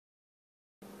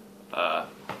Uh,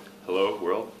 Hello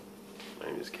world, my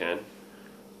name is Ken.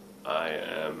 I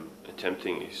am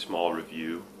attempting a small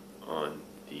review on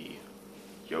the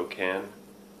Yocan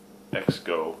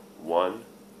Exgo 1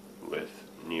 with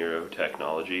Nero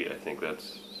technology. I think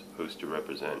that's supposed to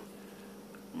represent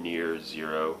near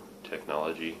zero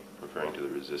technology, referring to the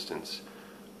resistance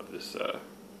of this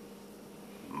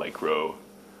micro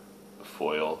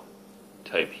foil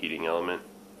type heating element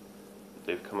that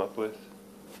they've come up with.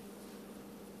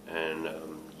 And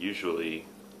usually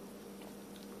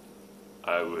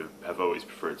I would have always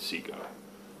preferred Seago.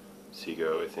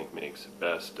 Seago, I think, makes the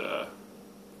best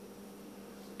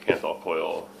Kanthal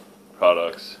coil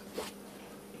products.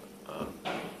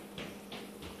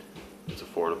 It's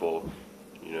affordable,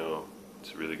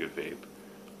 it's a really good vape.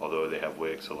 Although they have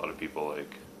wicks, a lot of people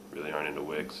really aren't into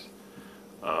wicks.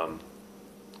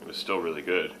 It was still really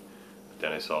good. But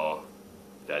then I saw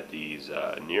that these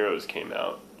Neros came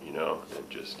out, and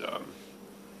just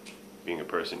being a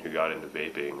person who got into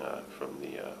vaping from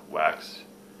the wax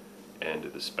end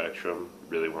of the spectrum,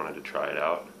 really wanted to try it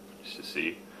out just to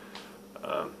see,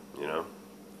 because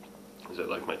I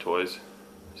like my toys.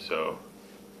 So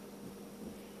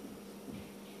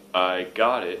I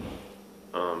got it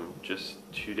just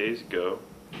 2 days ago.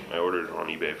 I ordered it on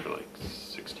eBay for like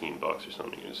 $16 or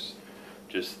something. It was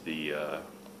just the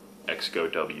Exgo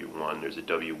W1. There's a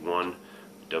W1,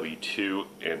 W2,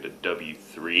 and a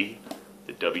W3.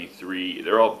 The W3,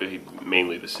 they're all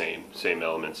mainly the same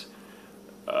elements,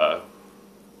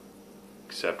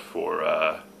 except for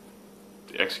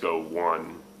the Exgo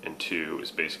 1 and 2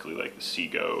 is basically like the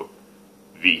Seago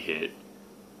V-Hit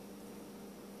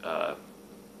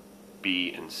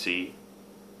B and C,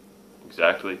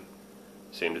 exactly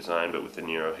same design but with the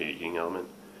Nero heating element.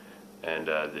 And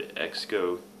the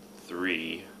Exgo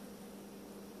 3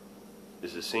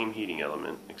 is the same heating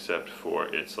element, except for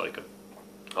it's like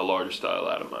a larger style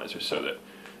atomizer, so that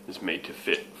it's made to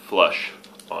fit flush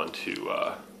onto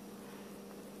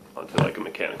like a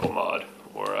mechanical mod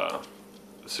or a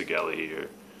Sigelli, or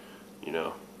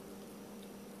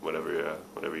whatever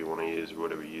you want to use, or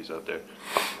whatever you use out there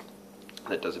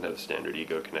that doesn't have the standard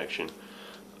Ego connection.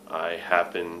 I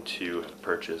happen to have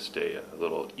purchased a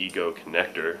little Ego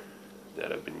connector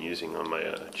that I've been using on my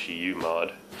Chi mod.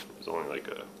 It was only like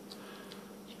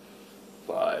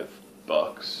 $5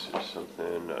 or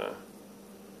something.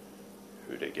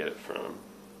 Who did I get it from?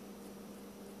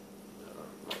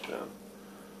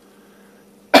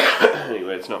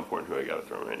 Anyway, it's not important who I got it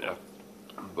from right now,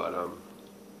 but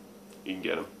you can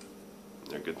get them.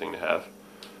 They're a good thing to have.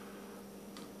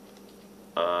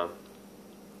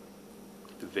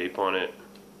 The vape on it,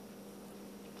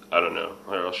 I don't know.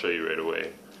 I'll show you right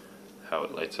away how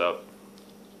it lights up.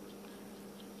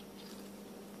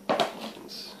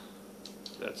 Since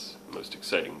that's the most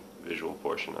exciting visual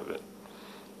portion of it.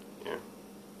 Here,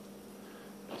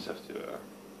 I just have to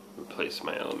replace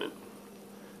my element.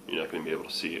 You're not going to be able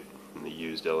to see it in the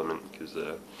used element because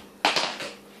the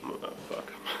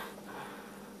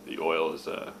oil is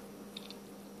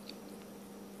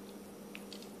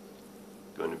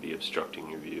going to be obstructing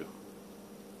your view.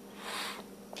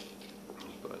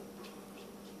 But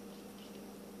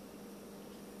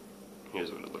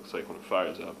here's what it looks like when it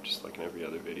fires up, just like in every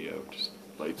other video. Just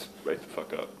lights right the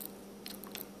fuck up.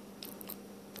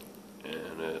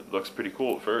 And it looks pretty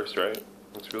cool at first, right?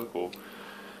 Looks really cool.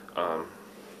 Hang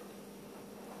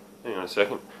on a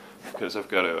second, because I've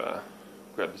got to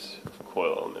grab this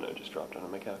coil element I just dropped onto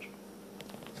my couch.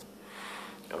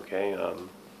 Okay, I'm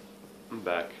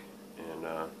back, and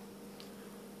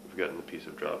we've gotten the piece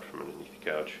I've dropped from underneath the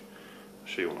couch. I'll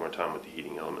show you one more time what the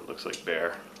heating element looks like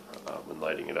bare when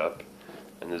lighting it up.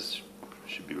 And this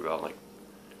should be around like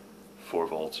 4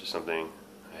 volts or something.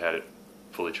 I had it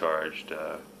fully charged,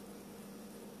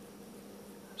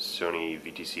 Sony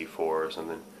VTC4 or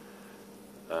something.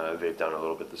 I vaped down a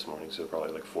little bit this morning, so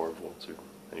probably like 4 volts or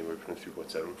anywhere between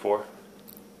 3.7 and 4.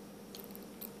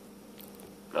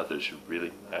 Not that it should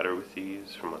really matter with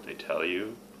these from what they tell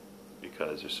you,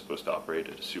 because they're supposed to operate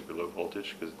at a super low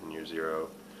voltage because of the near zero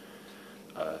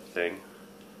thing.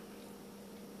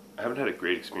 I haven't had a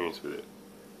great experience with it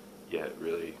yet,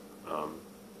 really.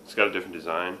 It's got a different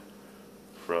design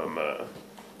from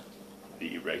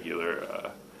the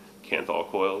regular Kanthal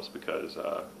coils, because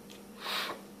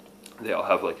they all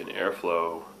have like an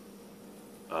airflow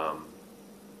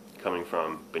coming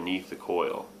from beneath the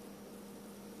coil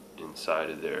inside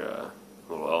of their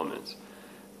little elements.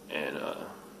 And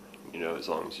as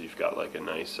long as you've got like a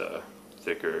nice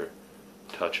thicker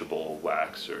touchable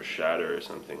wax or shatter or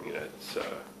something, that's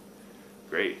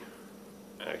great.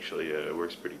 Actually, it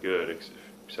works pretty good,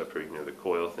 except for the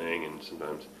coil thing, and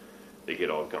sometimes they get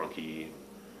all gunky,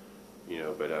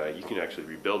 but you can actually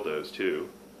rebuild those too.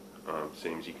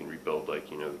 Same as you can rebuild, like,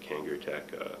 the Kangaroo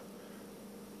Tech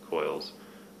coils.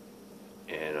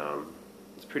 And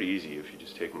it's pretty easy if you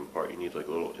just take them apart. You need like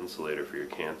a little insulator for your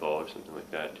Canthal or something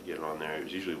like that to get it on there.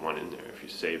 There's usually one in there. If you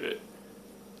save it,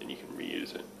 then you can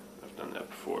reuse it. I've done that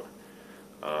before.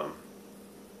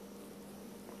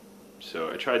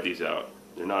 So I tried these out.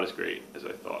 They're not as great as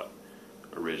I thought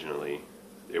originally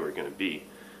they were going to be,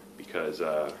 because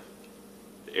the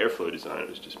airflow design I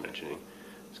was just mentioning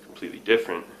is completely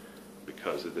different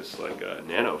because of this like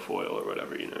nano foil or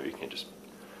whatever. You can't just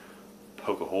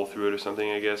poke a hole through it or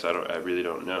something, I guess. I really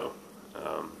don't know.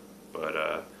 But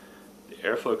the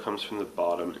airflow comes from the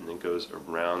bottom and then goes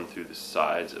around through the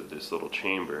sides of this little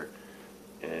chamber.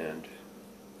 And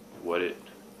what it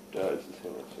does is,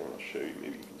 I'll show you,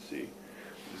 maybe you can see.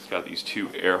 It's got these two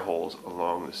air holes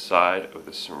along the side of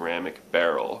the ceramic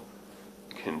barrel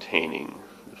containing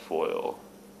the foil.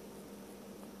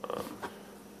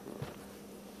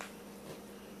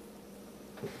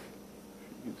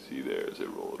 You can see there as I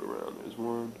roll it around. There's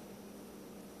one,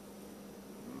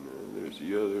 and then there's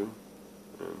the other,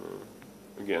 and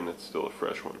again, that's still a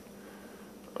fresh one.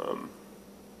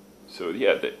 So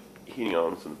yeah, the heating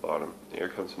element's on the bottom, the air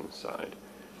comes from the side,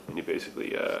 and you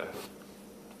basically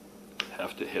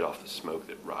have to hit off the smoke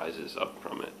that rises up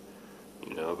from it,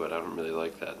 but I don't really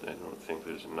like that. I don't think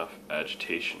there's enough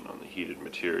agitation on the heated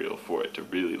material for it to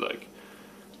really like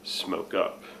smoke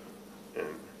up. And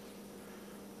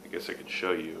I guess I could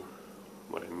show you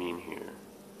what I mean here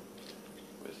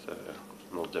with a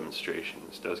little demonstration.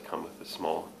 This does come with a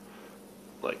small,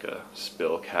 like a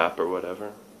spill cap or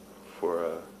whatever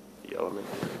for the element,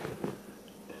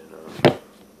 and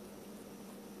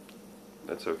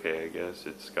that's okay, I guess.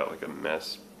 It's got like a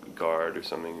mesh guard or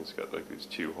something. It's got like this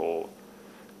two-hole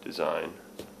design,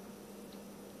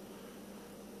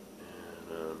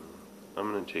 and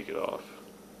I'm going to take it off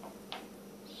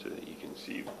so that you can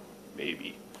see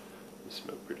maybe the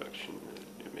smoke production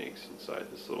that it makes inside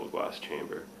this little glass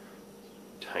chamber,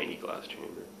 tiny glass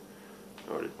chamber,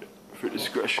 in order for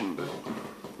discretion, but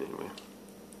anyway.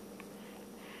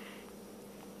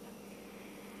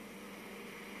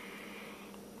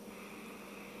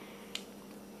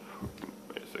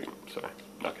 Wait a second, sorry,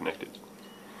 not connected.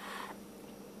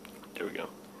 There we go.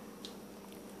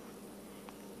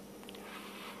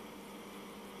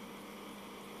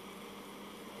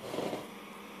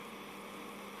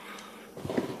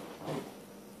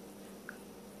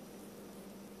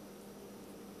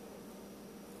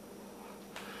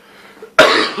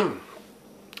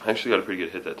 I actually got a pretty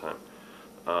good hit that time.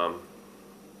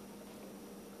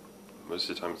 Most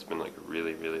of the time it's been like a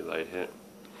really, really light hit.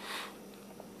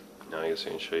 Now I guess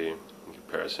I can show you in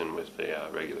comparison with a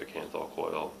regular Canthal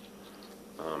coil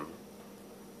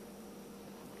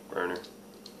burner,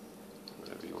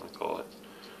 whatever you want to call it.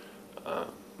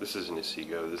 This isn't a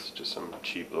Exgo, this is just some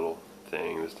cheap little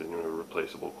thing. This isn't a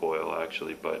replaceable coil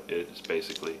actually, but it is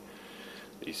basically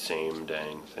the same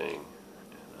dang thing.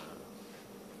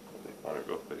 On it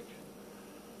real quick,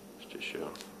 just to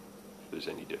show if there's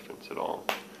any difference at all.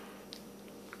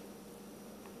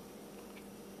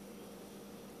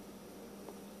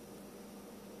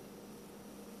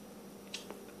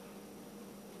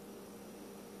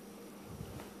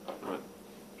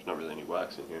 There's not really any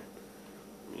wax in here.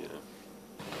 Let me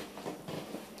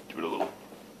give it a little,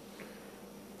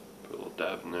 put a little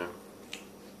dab in there.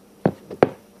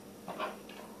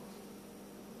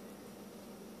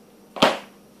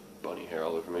 Hair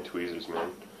all over my tweezers,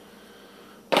 man.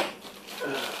 There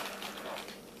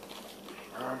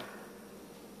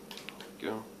we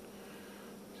go.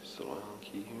 Just a little Allen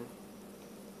key here.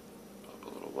 Pop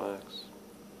a little wax.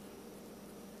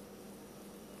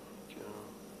 There we go.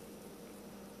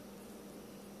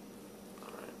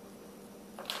 Alright.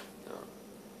 Now,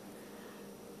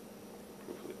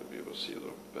 hopefully I'll be able to see a little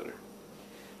bit better.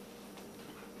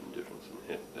 The difference in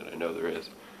hit that I know there is.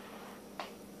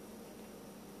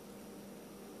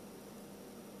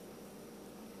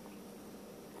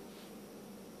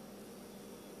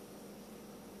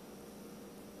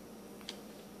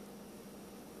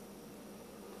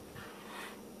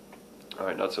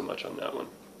 Alright, not so much on that one,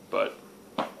 but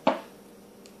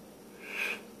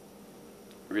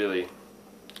really,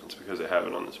 it's because I have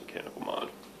it on this mechanical mod.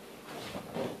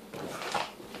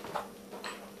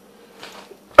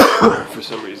 For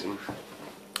some reason,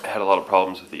 I had a lot of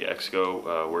problems with the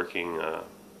Exgo working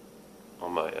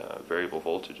on my variable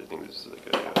voltage. I think this is like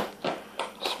a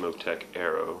Smoke Tech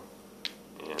Arrow,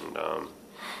 and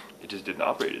it just didn't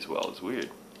operate as well. It's weird,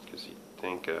 because you'd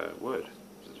think it would.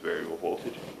 Variable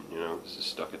voltage, this is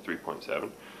stuck at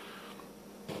 3.7,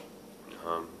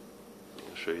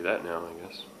 I'll show you that now, I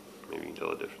guess. Maybe you can tell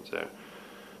the difference there.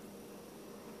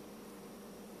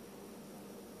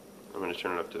 I'm going to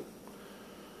turn it up to,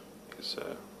 I guess,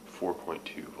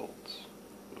 4.2 volts.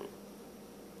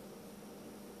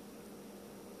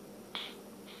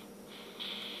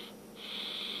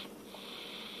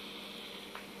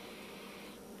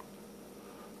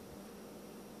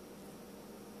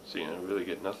 See, I really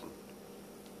get nothing.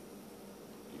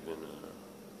 Even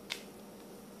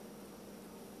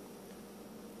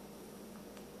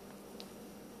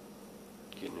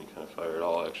getting any kind of fire at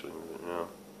all, actually, moving it now.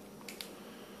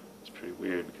 It's pretty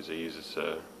weird because I use this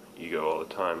Ego all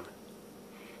the time.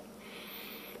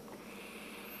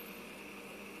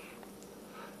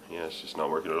 Yeah, it's just not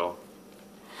working at all.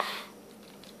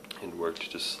 It worked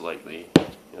just slightly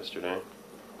yesterday.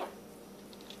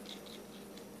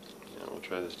 Yeah, we'll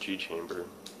try this G chamber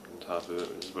on top of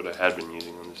it. This is what I had been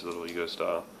using on this little Ego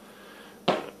style.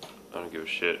 I don't give a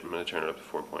shit. I'm going to turn it up to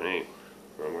 4.8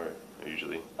 from where I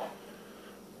usually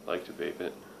like to vape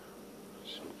it.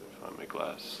 Just need to find my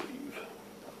glass sleeve.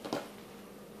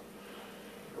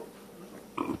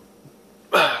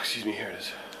 Excuse me, here it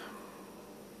is.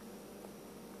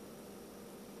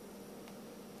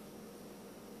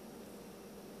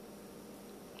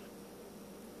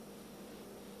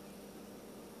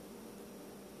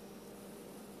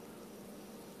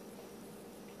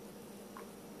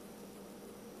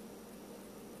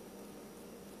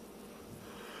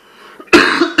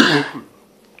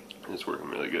 It's working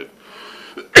really good.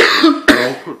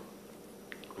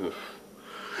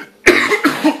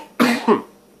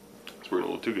 It's working a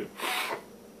little too good.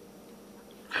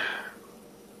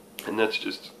 And that's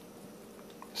just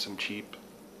some cheap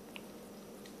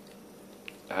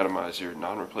atomizer,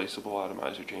 non-replaceable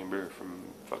atomizer chamber from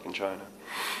fucking China.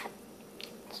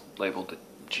 It's labeled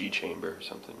G chamber or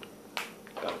something.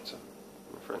 Got it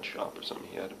from a French shop or something.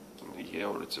 He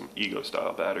ordered some Ego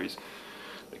style batteries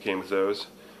that came with those,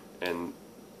 and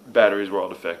batteries were all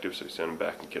defective, so he sent them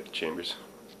back and kept the chambers.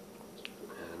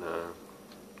 And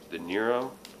the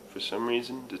Nero, for some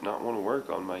reason, does not want to work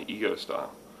on my Ego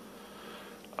style.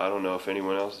 I don't know if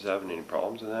anyone else is having any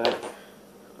problems with that.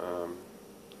 I'm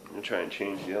going to try and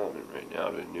change the element right now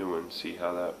to a new one, see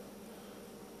how that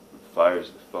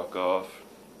fires the fuck off.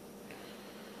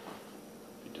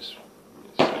 Just give me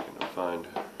a second to find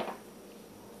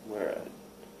where I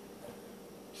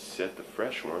set the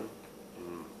fresh one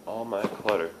in all my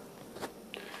clutter.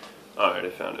 Alright, I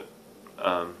found it.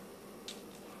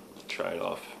 Try it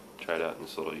out in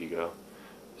this little Ego.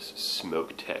 This is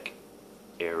Smoke Tech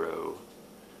Arrow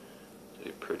that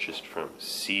I purchased from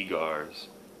Cigars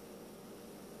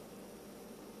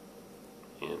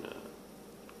in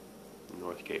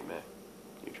North Cape May,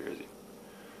 New Jersey.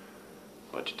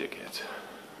 Bunch of dickheads,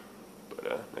 but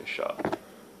nice shop.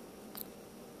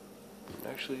 It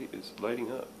actually is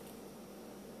lighting up.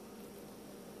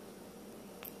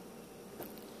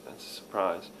 That's a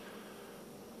surprise.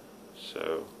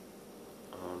 So,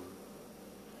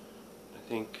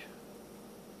 I think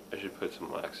I should put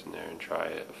some wax in there and try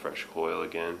a fresh coil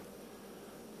again.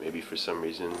 Maybe for some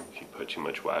reason, if you put too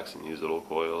much wax in these little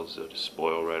coils, they'll just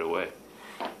spoil right away.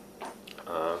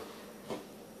 So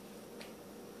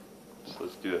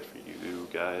let's do that for you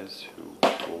guys who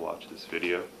will watch this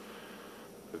video.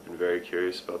 I've been very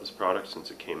curious about this product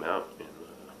since it came out in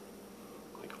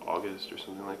like August or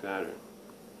something like that, or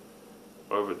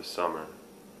over the summer,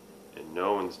 and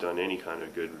no one's done any kind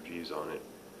of good reviews on it.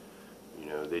 You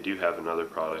know, they do have another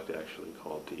product actually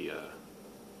called the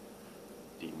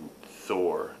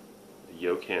Thor, the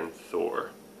Yocan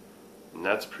Thor, and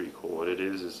that's pretty cool. What it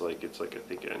is like, it's like, I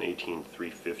think, an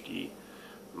 18350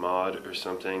 mod or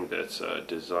something that's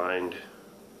designed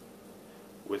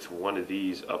with one of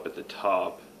these up at the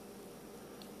top,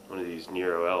 one of these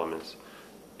Nero elements,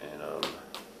 and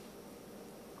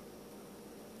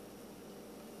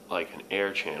like an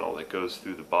air channel that goes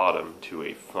through the bottom to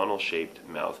a funnel shaped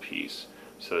mouthpiece,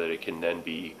 so that it can then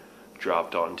be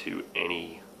dropped onto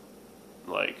any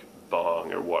like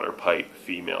bong or water pipe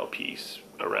female piece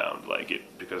around, like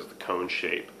it, because of the cone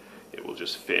shape, it will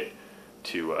just fit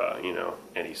to you know,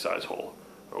 any size hole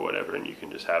or whatever, and you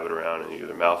can just have it around and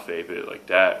either mouth vape it like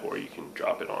that, or you can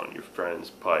drop it on your friend's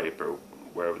pipe or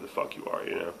wherever the fuck you are,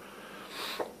 you know.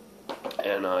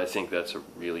 And I think that's a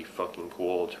really fucking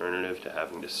cool alternative to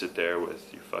having to sit there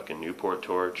with your fucking Newport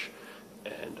torch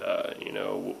and you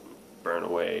know, burn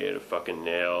away at a fucking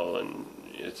nail, and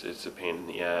it's a pain in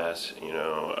the ass, you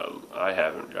know. I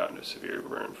haven't gotten a severe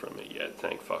burn from it yet,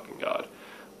 thank fucking God,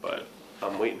 but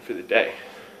I'm waiting for the day.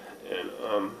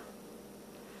 And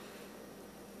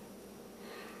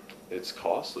it's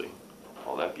costly,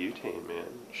 all that butane, man,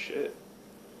 shit.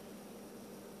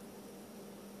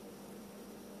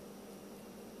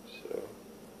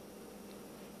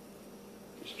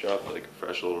 dropped like a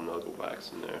fresh little nug of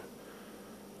wax in there.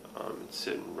 It's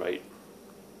sitting right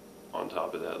on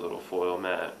top of that little foil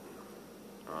mat,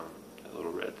 that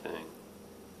little red thing.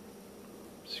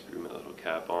 Screw my little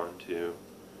cap on too,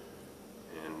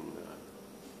 and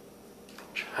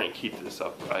try and keep this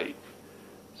upright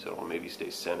so it'll maybe stay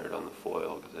centered on the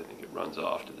foil, because I think it runs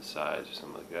off to the sides or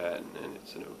something like that, and then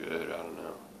it's no good. I don't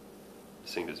know.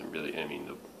 This thing doesn't really, I mean,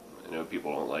 I know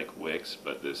people don't like wicks,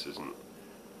 but this isn't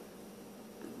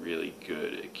really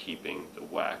good at keeping the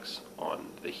wax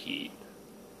on the heat.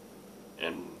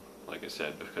 And like I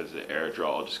said, because the air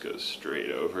draw just goes straight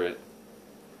over it,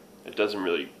 it doesn't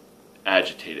really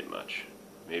agitate it much.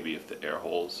 Maybe if the air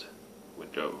holes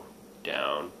would go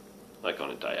down, like on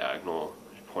a diagonal,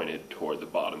 pointed toward the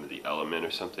bottom of the element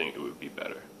or something, it would be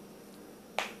better.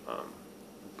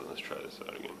 But let's try this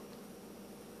out again.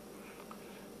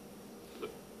 So,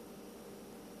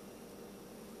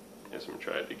 I guess I'm going to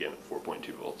try it again at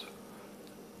 4.2 volts.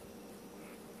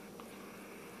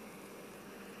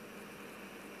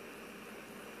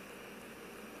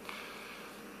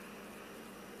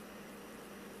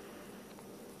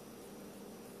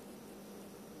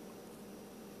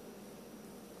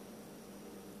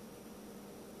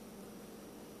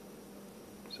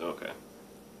 So, okay,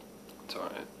 it's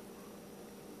alright.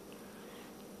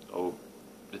 Oh,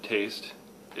 the taste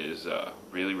is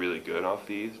really, really good off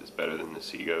these. It's better than the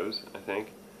Segos, I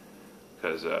think,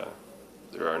 because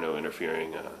there are no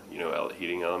interfering,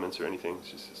 heating elements or anything.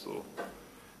 It's just this little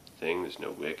thing. There's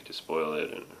no wick to spoil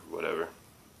it and whatever.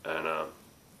 And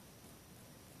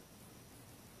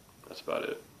that's about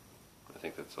it. I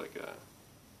think that's like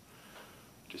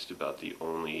just about the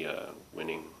only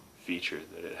winning feature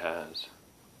that it has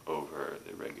over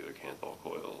the regular Canthal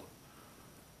coil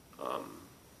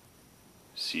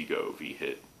Sego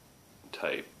V-hit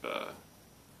type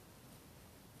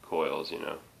coils, you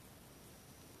know.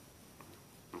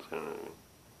 It's kind of,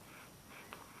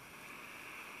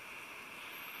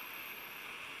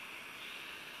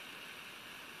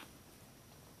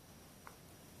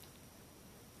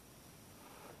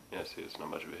 yeah, see, it's not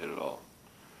much of a hit at all.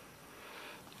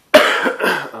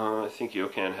 I think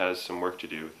Yocan has some work to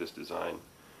do with this design,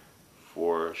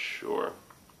 for sure.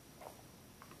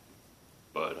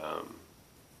 But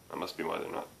that must be why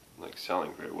they're not like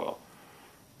selling very well.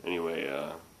 Anyway,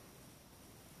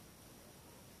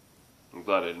 I'm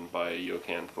glad I didn't buy a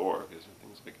Yocan Thor, because I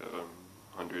think it's like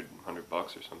 $100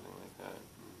 bucks or something like that.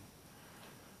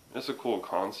 It's a cool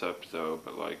concept though,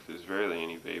 but like there's rarely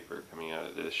any vapor coming out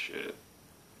of this shit.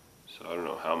 So I don't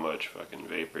know how much fucking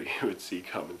vapor you would see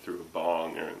coming through a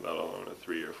bong, or let alone a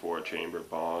 3 or 4 chamber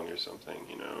bong or something,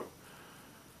 you know.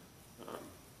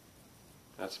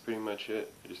 That's pretty much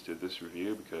it. I just did this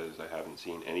review because I haven't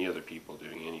seen any other people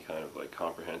doing any kind of like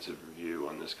comprehensive review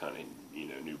on this kind of, you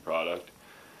know, new product.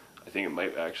 I think it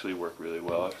might actually work really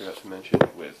well, I forgot to mention,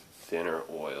 with thinner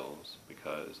oils,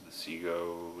 because the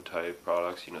Sego type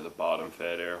products, you know, the bottom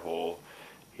fed air hole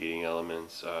heating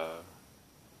elements,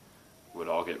 would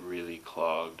all get really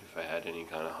clogged if I had any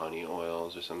kind of honey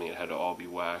oils or something. It had to all be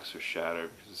wax or shatter,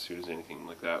 because as soon as anything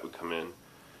like that would come in,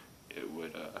 it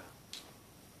would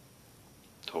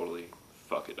totally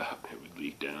fuck it up. It would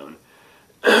leak down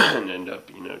and end up,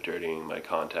 you know, dirtying my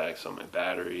contacts on my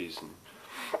batteries, and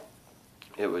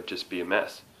it would just be a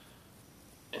mess.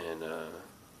 And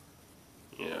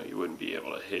you know, you wouldn't be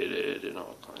able to hit it and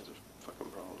all kinds of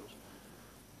fucking problems.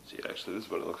 See, actually, this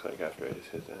is what it looks like after I just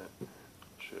hit that.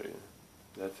 I'll show you.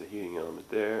 That's the heating element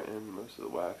there, and most of the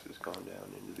wax has gone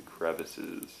down into the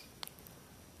crevices,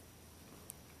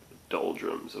 the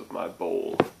doldrums of my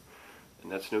bowl.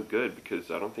 And that's no good,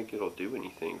 because I don't think it'll do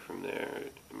anything from there.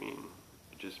 I mean,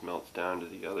 it just melts down to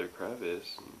the other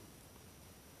crevice, and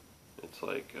it's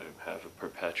like I have a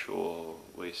perpetual,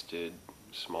 wasted,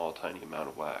 small, tiny amount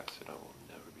of wax that I will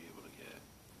never be able to get.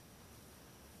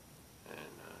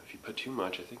 And if you put too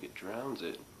much, I think it drowns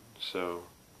it. So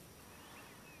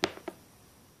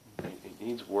it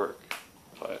needs work.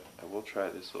 But I will try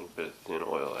this little bit of thin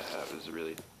oil I have. It's a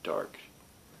really dark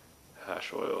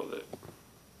hash oil that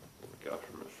I got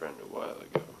from a friend a while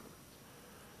ago.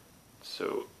 It's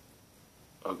so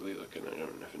ugly looking, I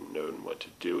don't even know what to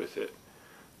do with it.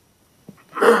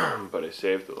 But I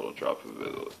saved a little drop of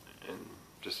it, and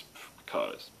just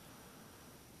because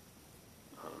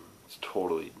it's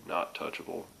totally not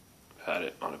touchable. I've had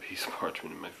it on a piece of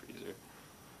parchment in my freezer.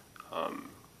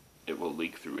 It will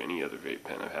leak through any other vape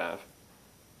pen I have,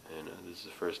 and this is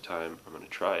the first time I'm going to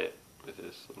try it with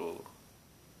this little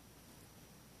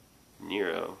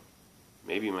Nero.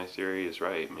 Maybe my theory is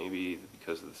right. Maybe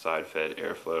because of the side-fed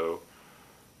airflow,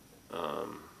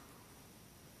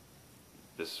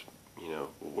 this, you know,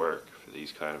 will work for for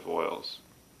these kind of oils.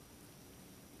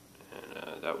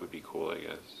 And that would be cool, I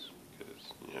guess,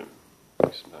 because, you know,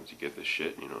 sometimes you get this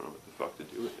shit and you don't know what the fuck to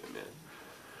do with it, man.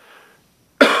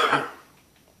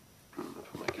 I'm gonna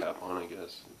put my cap on, I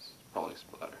guess. It's probably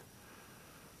splatter.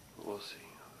 But we'll see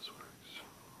how this works.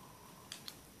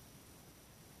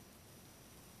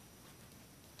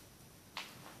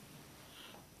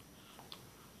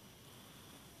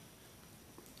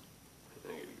 I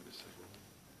gotta give it a second.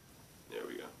 There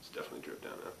we go. It's definitely dripped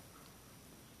down now.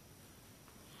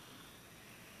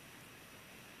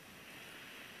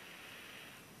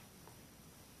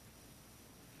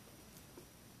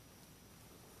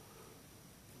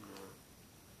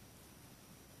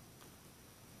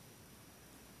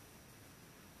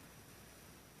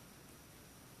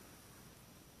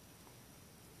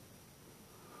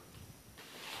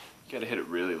 You gotta hit it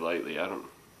really lightly. I don't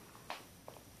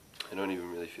even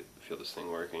really feel this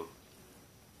thing working.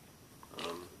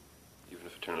 Even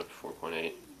if I turn it up to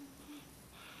 4.8.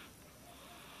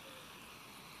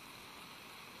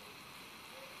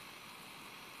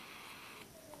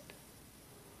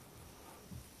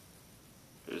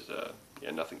 There's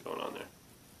yeah, nothing going on there.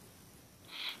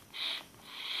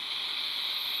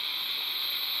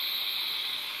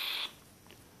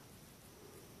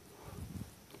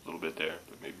 A little bit there,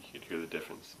 but maybe you could hear the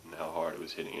difference in how hard it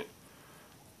was hitting it.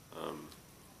 I'm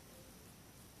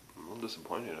a little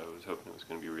disappointed. I was hoping it was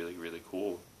going to be really, really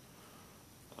cool.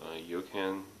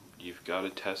 Yocan, you've got to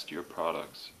test your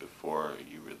products before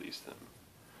you release them.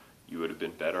 You would have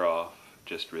been better off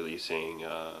just releasing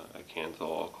a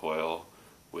Kanthal coil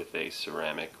with a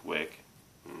ceramic wick.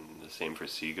 And the same for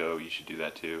Exgo, you should do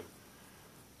that too.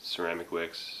 Ceramic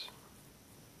wicks,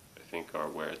 I think, are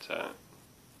where it's at.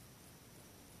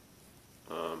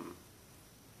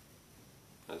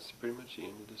 That's pretty much the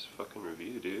end of this fucking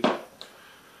review, dude.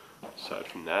 Aside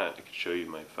from that, I could show you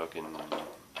my fucking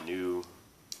new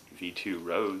V2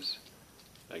 Rose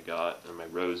I got, or my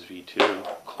Rose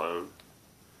V2 clone.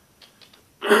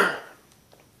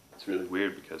 It's really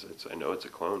weird because I know it's a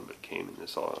clone, but it came in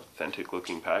this all authentic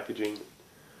looking packaging.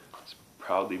 It's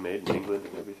proudly made in England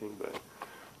and everything, but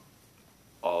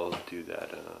I'll do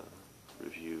that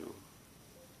review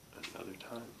another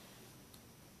time.